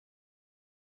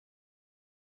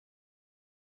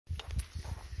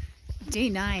Day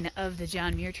 9 of the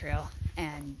John Muir Trail,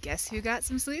 and guess who got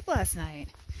some sleep last night?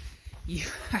 You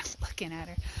are looking at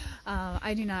her.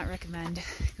 I do not recommend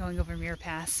going over Muir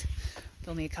Pass with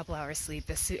only a couple hours sleep.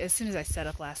 As soon as I set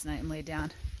up last night and laid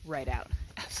down, right out.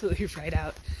 Absolutely right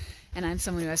out. And I'm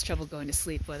someone who has trouble going to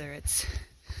sleep, whether it's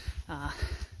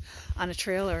on a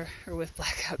trail or with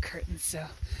blackout curtains. So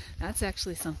that's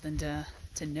actually something to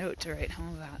note, to write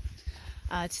home about.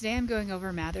 Today I'm going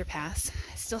over Mather Pass.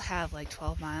 I still have like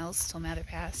 12 miles till Mather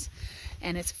Pass,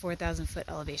 and it's a 4,000 foot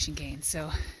elevation gain, so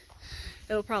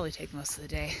it'll probably take most of the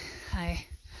day. I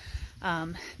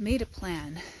made a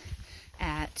plan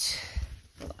at,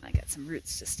 hold on, I got some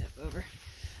roots to step over.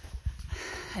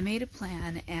 I made a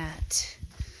plan at,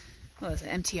 what was it,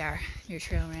 MTR, Muir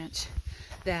Trail Ranch,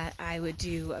 that I would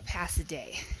do a pass a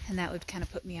day, and that would kind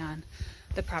of put me on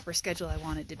the proper schedule I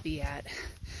wanted to be at.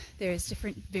 There's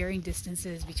different varying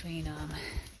distances between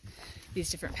these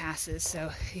different passes,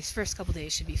 so these first couple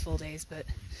days should be full days, but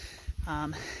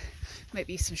might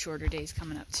be some shorter days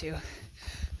coming up too.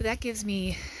 But that gives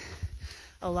me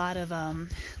a lot of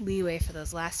leeway for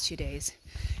those last 2 days,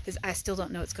 because I still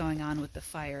don't know what's going on with the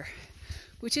fire,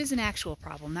 which is an actual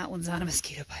problem. That one's not a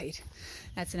mosquito bite.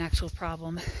 That's an actual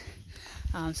problem.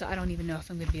 So I don't even know if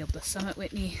I'm going to be able to summit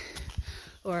Whitney,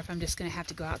 or if I'm just going to have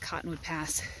to go out Cottonwood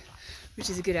Pass, which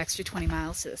is a good extra 20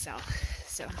 miles to the south.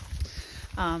 So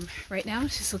right now,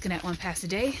 just looking at one pass a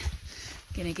day,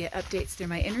 gonna get updates through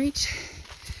my inReach,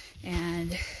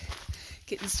 and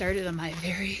getting started on my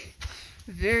very,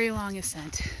 very long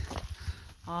ascent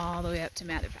all the way up to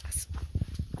Mather Pass.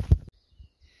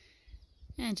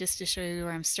 And just to show you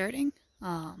where I'm starting,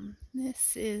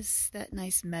 this is that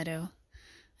nice meadow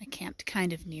I camped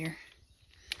kind of near,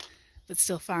 but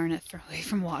still far enough away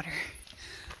from water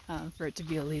for it to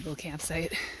be a legal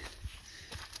campsite.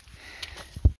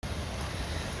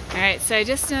 Alright, so I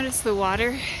just noticed the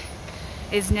water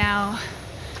is now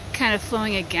kind of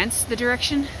flowing against the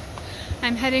direction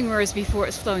I'm heading, whereas before it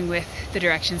was flowing with the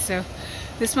direction. So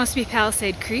this must be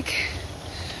Palisade Creek.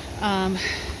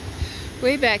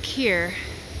 Way back here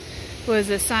was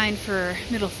a sign for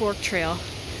Middle Fork Trail.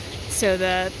 So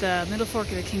the Middle Fork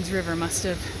of the Kings River must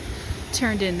have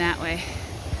turned in that way.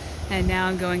 And now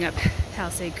I'm going up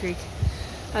Palisade Creek.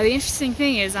 The interesting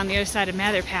thing is, on the other side of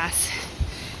Mather Pass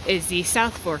is the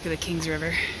South Fork of the Kings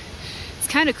River. It's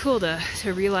kind of cool to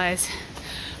realize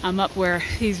I'm up where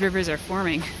these rivers are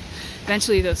forming.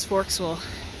 Eventually those forks will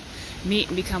meet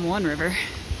and become one river.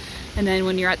 And then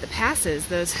when you're at the passes,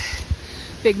 those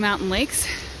big mountain lakes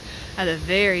are the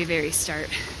very, very start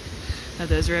of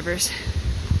those rivers.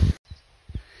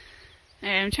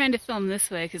 I'm trying to film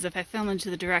this way because if I film into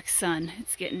the direct sun,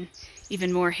 it's getting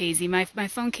even more hazy. My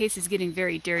phone case is getting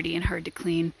very dirty and hard to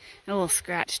clean, and a little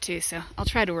scratched too, so I'll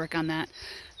try to work on that.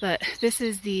 But this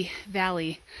is the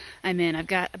valley I'm in. I've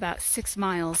got about 6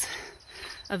 miles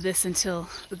of this until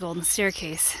the Golden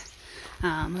Staircase,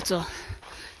 which will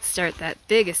start that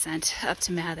big ascent up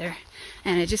to Mather.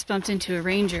 And I just bumped into a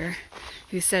ranger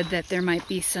who said that there might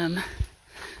be some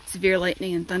severe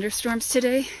lightning and thunderstorms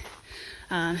today.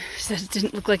 Said it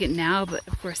didn't look like it now, but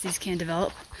of course these can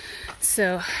develop.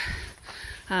 So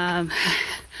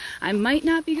I might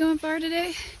not be going far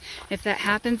today. If that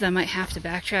happens, I might have to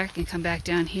backtrack and come back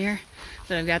down here,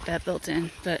 but I've got that built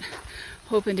in. But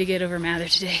hoping to get over Mather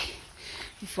today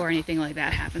before anything like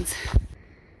that happens.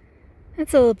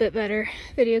 That's a little bit better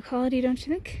video quality, don't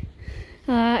you think?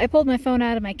 I pulled my phone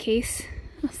out of my case.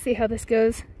 Let's see how this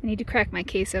goes. I need to crack my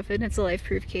case open. It's a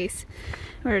life-proof case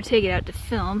in order to take it out to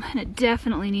film, and it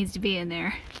definitely needs to be in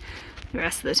there the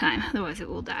rest of the time, otherwise it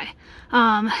will die.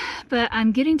 But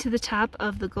I'm getting to the top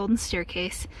of the Golden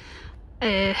Staircase.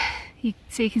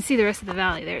 So you can see the rest of the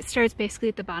valley there. It starts basically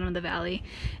at the bottom of the valley,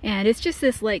 and it's just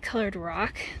this light colored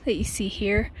rock that you see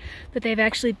here, but they've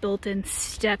actually built in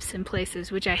steps in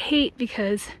places, which I hate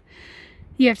because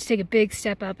you have to take a big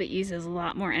step up. It uses a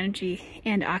lot more energy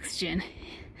and oxygen.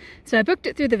 So I booked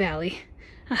it through the valley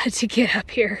to get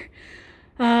up here,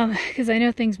 because I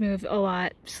know things move a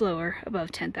lot slower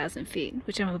above 10,000 feet,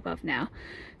 which I'm above now.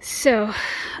 So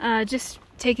just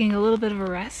taking a little bit of a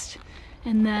rest,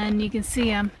 and then you can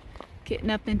see I'm getting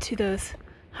up into those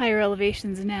higher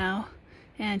elevations now,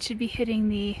 and should be hitting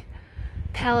the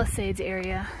Palisades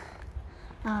area,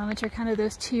 which are kind of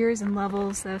those tiers and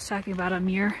levels that I was talking about on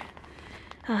Muir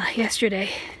yesterday.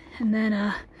 And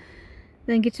then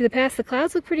get to the pass. The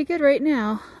clouds look pretty good right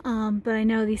now, but I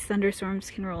know these thunderstorms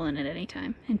can roll in at any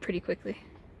time, and pretty quickly.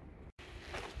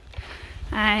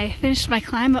 I finished my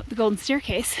climb up the Golden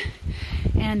Staircase,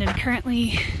 and I'm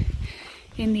currently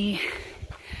in the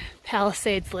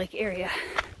Palisades Lake area.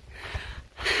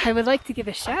 I would like to give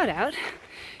a shout out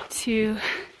to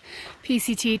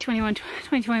PCT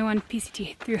 2021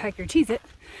 PCT through hiker Cheez-It,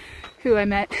 who I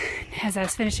met as I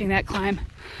was finishing that climb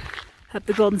up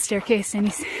the Golden Staircase, and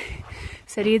he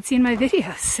said he had seen my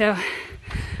videos. So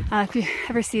if you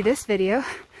ever see this video,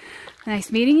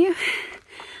 nice meeting you.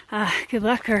 Good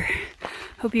luck, or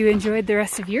hope you enjoyed the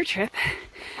rest of your trip.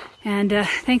 And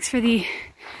thanks for the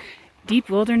deep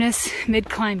wilderness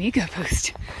mid-climb eco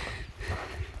boost.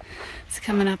 It's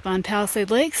coming up on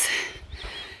Palisade Lakes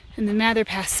and the Mather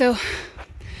Pass. So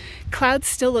clouds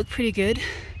still look pretty good,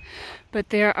 but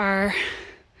there are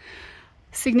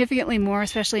significantly more,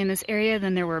 especially in this area,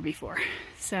 than there were before.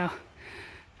 So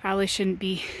probably shouldn't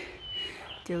be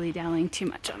dilly-dallying too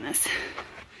much on this.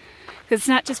 Because it's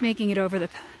not just making it over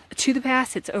to the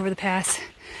pass, it's over the pass, and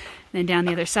then down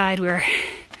the other side where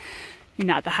you're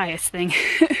not the highest thing.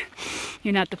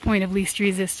 You're not the point of least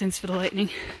resistance for the lightning.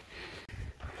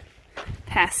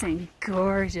 Passing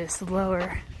gorgeous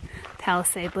lower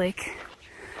Palisade Lake.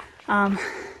 I'm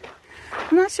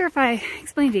not sure if I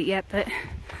explained it yet, but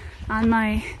on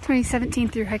my 2017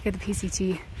 through hike of the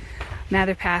PCT,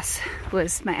 Mather Pass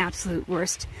was my absolute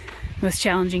worst, most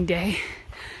challenging day.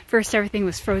 First, everything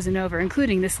was frozen over,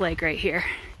 including this lake right here.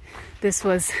 This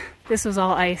was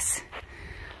all ice.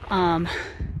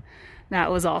 That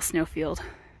was all snowfield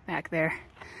back there.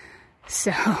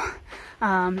 So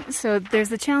there's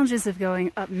the challenges of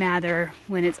going up Mather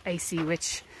when it's icy,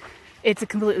 which it's a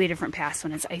completely different pass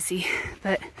when it's icy.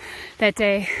 But that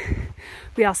day,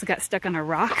 we also got stuck on a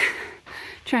rock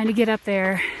trying to get up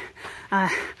there.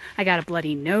 I got a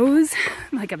bloody nose,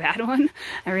 like a bad one.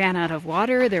 I ran out of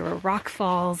water. There were rock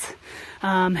falls.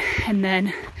 And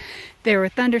then there were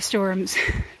thunderstorms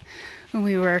when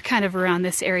we were kind of around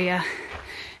this area,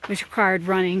 which required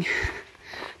running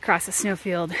across the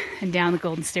snowfield and down the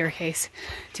Golden Staircase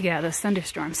to get out of those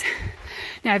thunderstorms.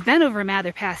 Now, I've been over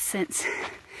Mather Pass since,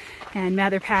 and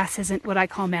Mather Pass isn't what I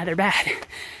call Mather bad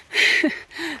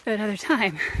at another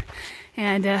time.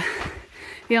 And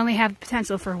we only have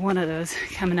potential for one of those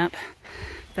coming up.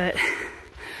 But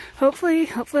hopefully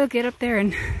I'll get up there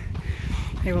and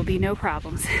there will be no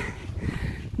problems.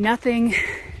 Nothing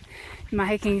in my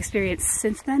hiking experience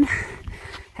since then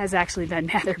has actually been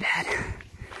Mather bad.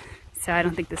 So I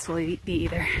don't think this will be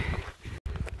either.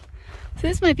 So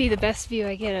this might be the best view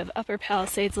I get of Upper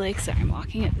Palisades Lake. Sorry, I'm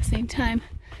walking at the same time,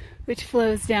 which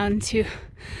flows down to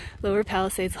Lower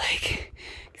Palisades Lake.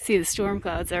 You can see the storm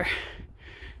clouds are, I'll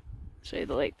show you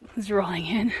the lake is rolling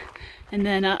in. And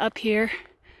then up here,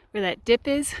 where that dip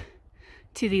is,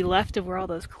 to the left of where all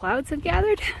those clouds have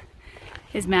gathered,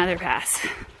 is Mather Pass.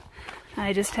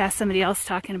 I just passed somebody else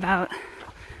talking about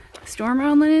a storm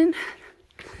rolling in.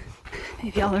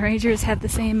 Maybe all the rangers have the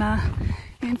same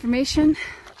information.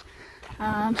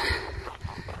 But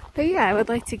yeah, I would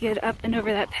like to get up and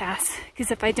over that pass,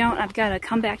 because if I don't, I've got to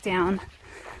come back down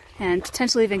and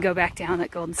potentially even go back down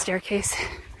that Golden Staircase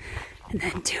and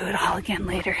then do it all again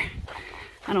later.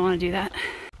 I don't want to do that.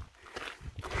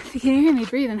 If you can hear me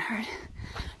breathing hard,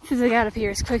 because I got up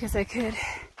here as quick as I could.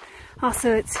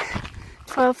 Also, it's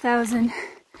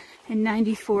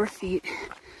 12,094 feet.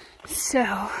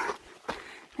 So,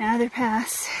 Mather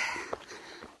Pass.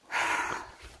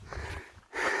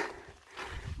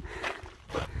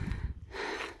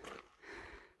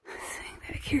 Sitting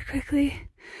back here quickly.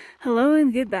 Hello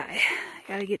and goodbye. I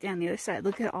gotta get down the other side.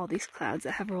 Look at all these clouds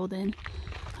that have rolled in.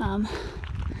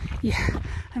 Yeah,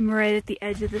 I'm right at the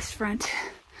edge of this front.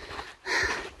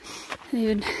 I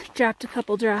even dropped a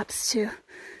couple drops too.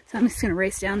 So I'm just gonna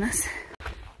race down this.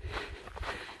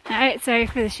 Alright, sorry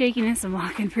for the shakiness. I'm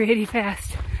walking pretty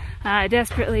fast.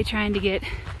 Desperately trying to get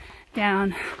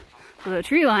down below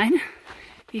tree line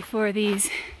before these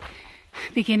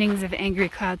beginnings of angry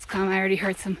clouds come. I already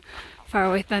heard some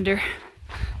faraway thunder.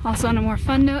 Also, on a more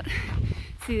fun note,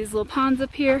 see these little ponds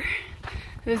up here?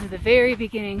 Those are the very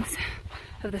beginnings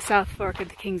of the South Fork of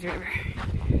the Kings River.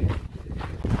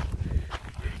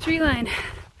 Tree line,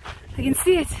 I can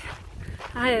see it.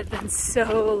 I have been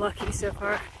so lucky so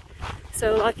far.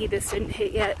 So lucky this didn't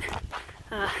hit yet.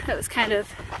 That was kind of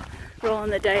rolling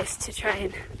the dice to try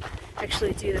and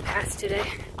actually do the pass today.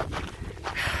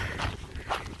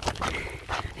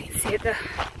 I can see it though.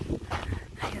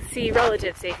 I can see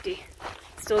relative safety.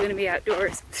 Still gonna be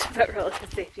outdoors, but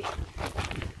relative safety.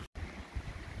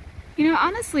 You know,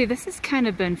 honestly, this has kind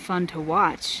of been fun to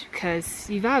watch, because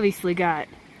you've obviously got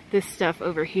this stuff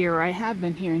over here where I have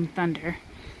been hearing thunder.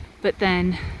 But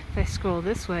then, if I scroll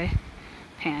this way,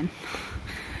 pan.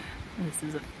 This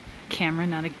is a camera,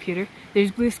 not a computer.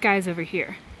 There's blue skies over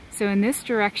here. So in this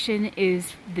direction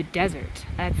is the desert.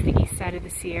 That's the east side of the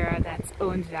Sierra. That's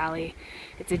Owens Valley.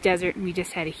 It's a desert, and we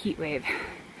just had a heat wave.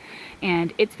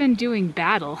 and it's been doing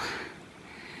battle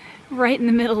right in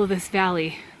the middle of this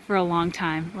valley for a long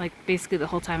time, like basically the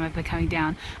whole time I've been coming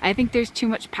down. I think there's too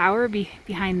much power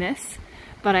behind this,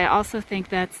 but I also think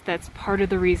that's part of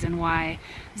the reason why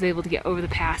I was able to get over the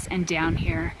pass and down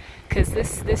here, because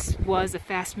this was a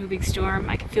fast-moving storm.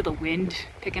 I can feel the wind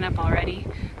picking up already,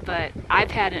 but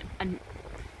I've had an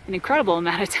incredible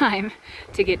amount of time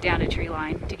to get down to tree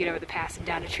line, to get over the pass and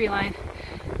down to tree line,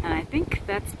 and I think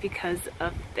that's because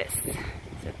of this.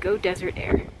 So go desert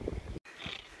air.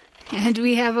 And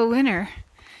we have a winner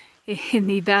in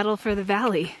the battle for the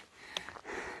valley.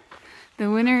 The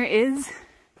winner is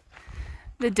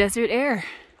the desert air.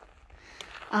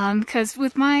 Because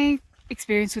with my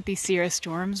experience with these Sierra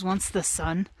storms, once the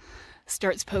sun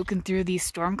starts poking through these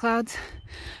storm clouds,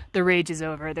 the rage is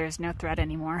over. There's no threat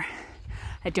anymore.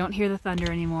 I don't hear the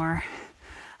thunder anymore.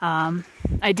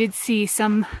 I did see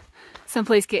some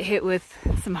place get hit with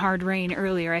some hard rain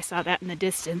earlier. I saw that in the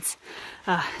distance.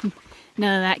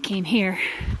 None of that came here.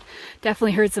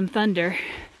 Definitely heard some thunder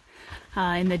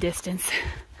in the distance.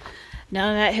 None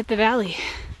of that hit the valley.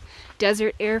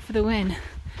 Desert air for the win.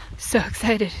 So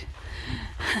excited.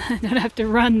 I don't have to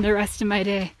run the rest of my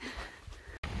day.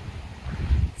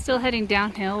 Still heading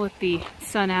downhill with the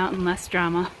sun out and less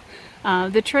drama.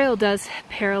 The trail does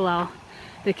parallel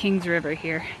the Kings River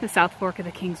here, the South Fork of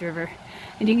the Kings River.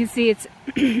 And you can see it's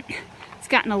it's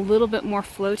gotten a little bit more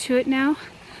flow to it now.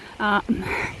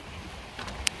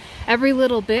 Every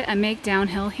little bit I make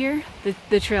downhill here,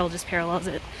 the trail just parallels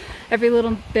it. Every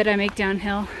little bit I make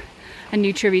downhill, a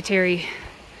new tributary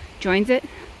joins it.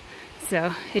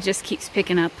 So it just keeps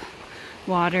picking up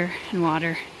water and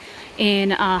water.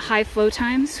 In high flow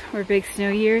times or big snow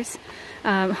years,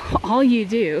 all you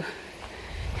do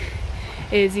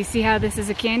is, you see how this is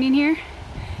a canyon here?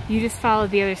 You just follow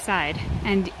the other side.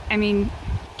 And I mean,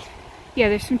 yeah,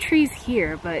 there's some trees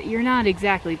here, but you're not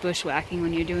exactly bushwhacking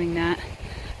when you're doing that.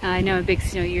 I know in big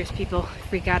snow years people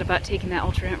freak out about taking that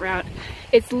alternate route.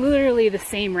 It's literally the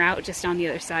same route, just on the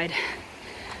other side.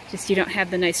 Just you don't have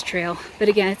the nice trail. But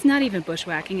again, it's not even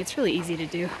bushwhacking. It's really easy to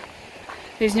do.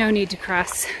 There's no need to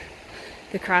cross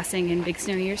the crossing in big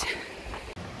snow years.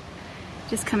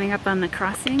 Just coming up on the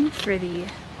crossing for the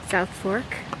South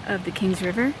Fork of the Kings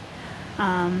River.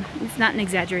 It's not an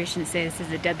exaggeration to say this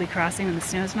is a deadly crossing when the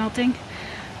snow's melting.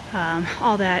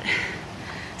 All that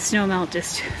snow melt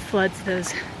just floods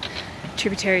those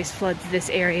tributaries, floods this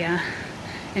area,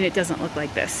 and it doesn't look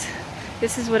like this.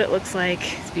 This is what it looks like.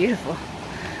 It's beautiful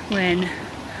when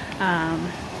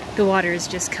the water is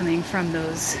just coming from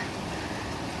those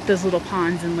little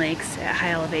ponds and lakes at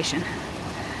high elevation.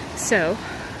 So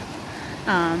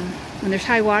when there's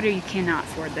high water, you cannot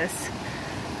ford this.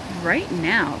 Right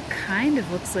now, kind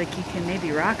of looks like you can maybe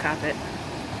rock hop it.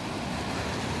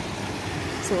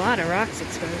 There's a lot of rocks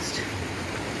exposed.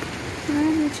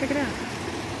 Let me check it out.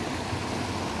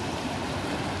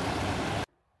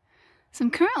 So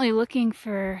I'm currently looking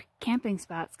for camping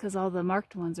spots because all the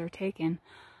marked ones are taken.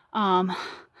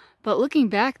 But looking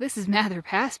back, this is Mather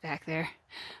Pass back there.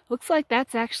 Looks like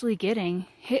that's actually getting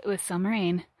hit with some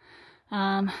rain.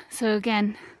 So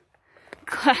again,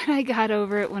 glad I got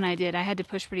over it when I did. I had to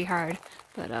push pretty hard,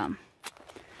 but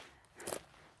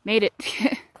made it.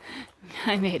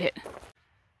 I made it.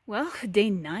 Well, day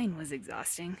 9 was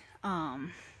exhausting.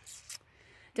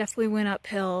 Definitely went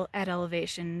uphill at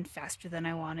elevation faster than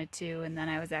I wanted to, and then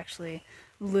I was actually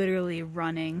literally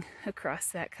running across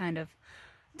that kind of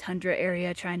tundra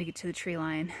area trying to get to the tree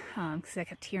line because I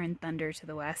kept hearing thunder to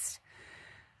the west.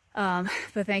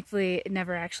 But thankfully it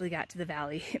never actually got to the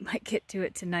valley. It might get to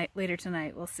it tonight, later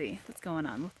tonight. We'll see what's going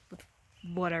on with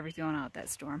whatever's going on with that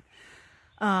storm.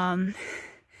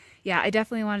 Yeah, I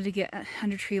definitely wanted to get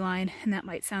under tree line, and that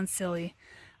might sound silly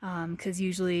because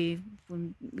usually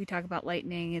when we talk about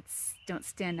lightning, it's don't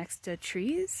stand next to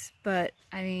trees, but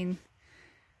I mean,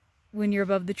 when you're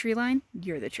above the tree line,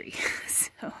 you're the tree.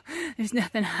 So there's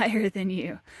nothing higher than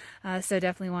you. So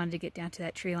definitely wanted to get down to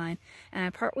that tree line. And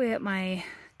I'm partway up my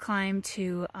climb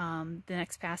to the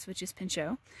next pass, which is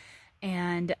Pinchot.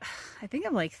 And I think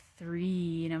I'm like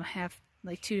 2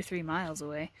 to 3 miles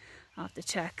away. I'll have to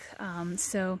check.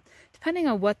 So depending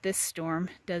on what this storm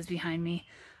does behind me,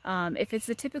 if it's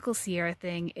the typical Sierra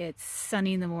thing, it's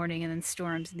sunny in the morning and then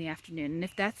storms in the afternoon. And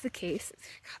if that's the case,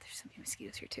 God, there's so many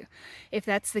mosquitoes here too. If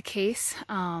that's the case,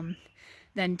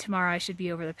 then tomorrow I should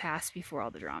be over the pass before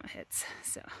all the drama hits.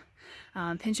 So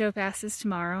Pinchot Pass is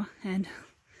tomorrow, and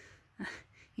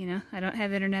you know, I don't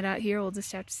have internet out here. We'll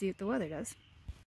just have to see what the weather does.